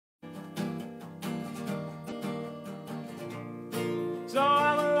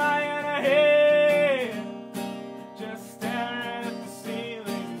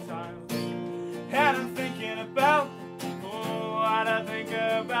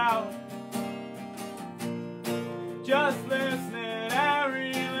just listening and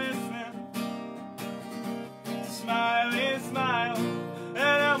re-listening to Smiley Smile. And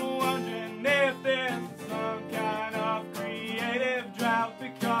I'm wondering if there's some kind of creative drought,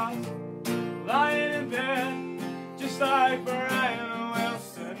 because lying in bed just like Brian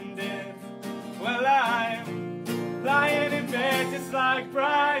Wilson did. Well, I'm lying in bed just like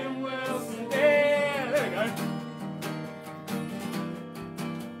Brian Wilson did. There we go.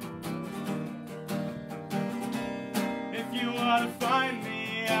 If you want to find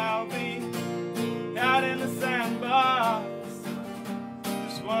me, I'll be out in the sandbox,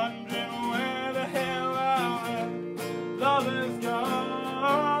 just wondering where the hell our lovers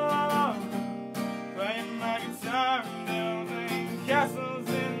gone. Playing my guitar and building castles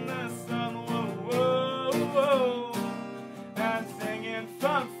in the sun, whoa, whoa, whoa, and singing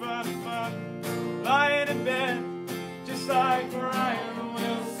fun, fun, fun, lying in bed just like Brian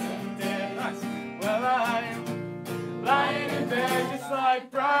Wilson did. Nice. Well, I'm lying in bed just like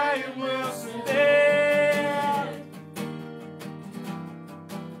Brian Wilson did.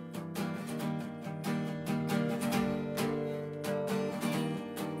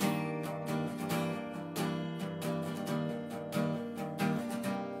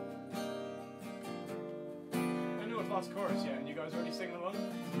 I knew it last chorus yet, and you guys already singing along?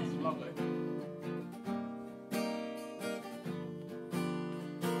 It's lovely.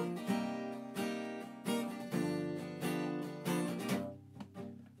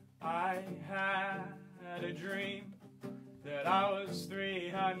 I had a dream that I was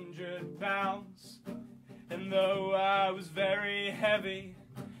 300 pounds, and though I was very heavy,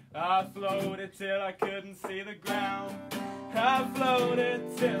 I floated till I couldn't see the ground. I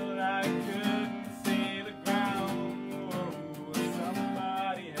floated till I couldn't see the ground. Whoa,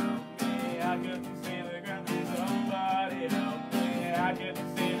 somebody help me, I couldn't see the ground. Somebody help me, I couldn't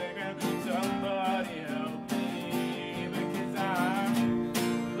see the ground. Somebody help me, because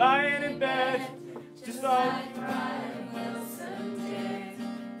I'm lying in bed just like Brian Wilson did.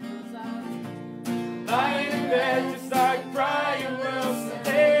 Lying in bed just like Brian Wilson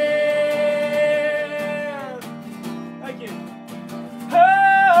did. Thank you. Oh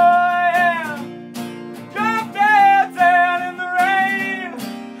yeah, drop dead down in the rain.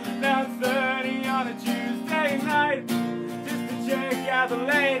 Now 30 on a Tuesday night, just to check out the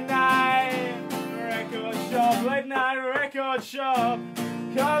late night record shop. Late night record shop.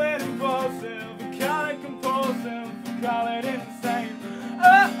 Call it impulsive, call it compulsive, call it insane.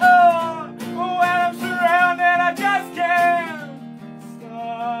 Oh, when I'm surrounded, I just can't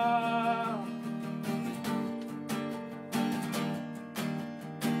stop.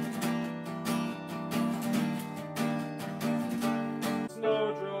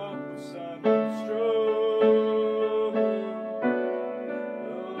 Snowdrop of sunstroke,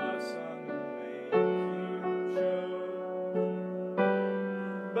 the love sun will make you choke.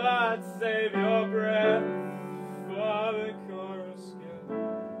 But save your breath for the chorus girl.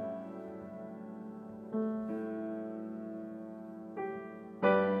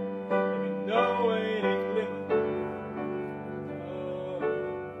 There'll be no waiting limit. Oh,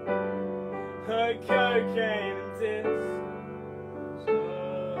 her cocaine and discs. Oh,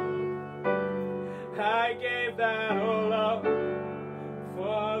 I gave that all up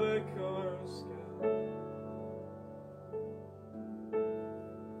for the chorus girl.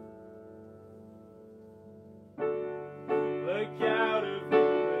 Look out of the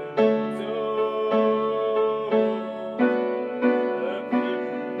window, the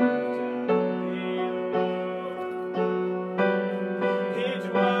people down below. Each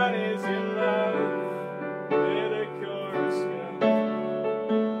one is in love with a chorus girl.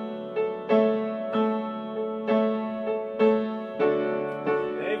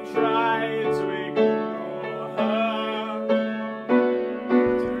 They've tried to ignore her,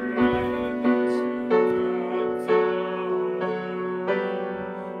 to run into her town.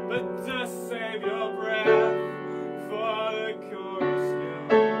 But just save your breath for the chorus girl.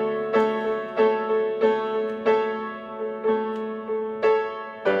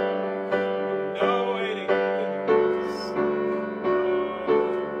 No waiting limits.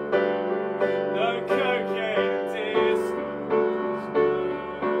 No cocaine and discos.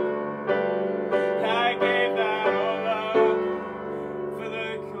 I gave that all up for the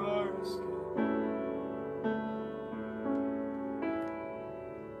chorus girl.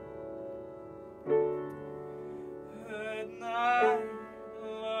 At night,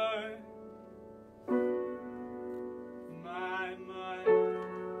 Lord, my microphone.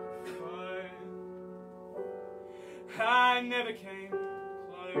 I never came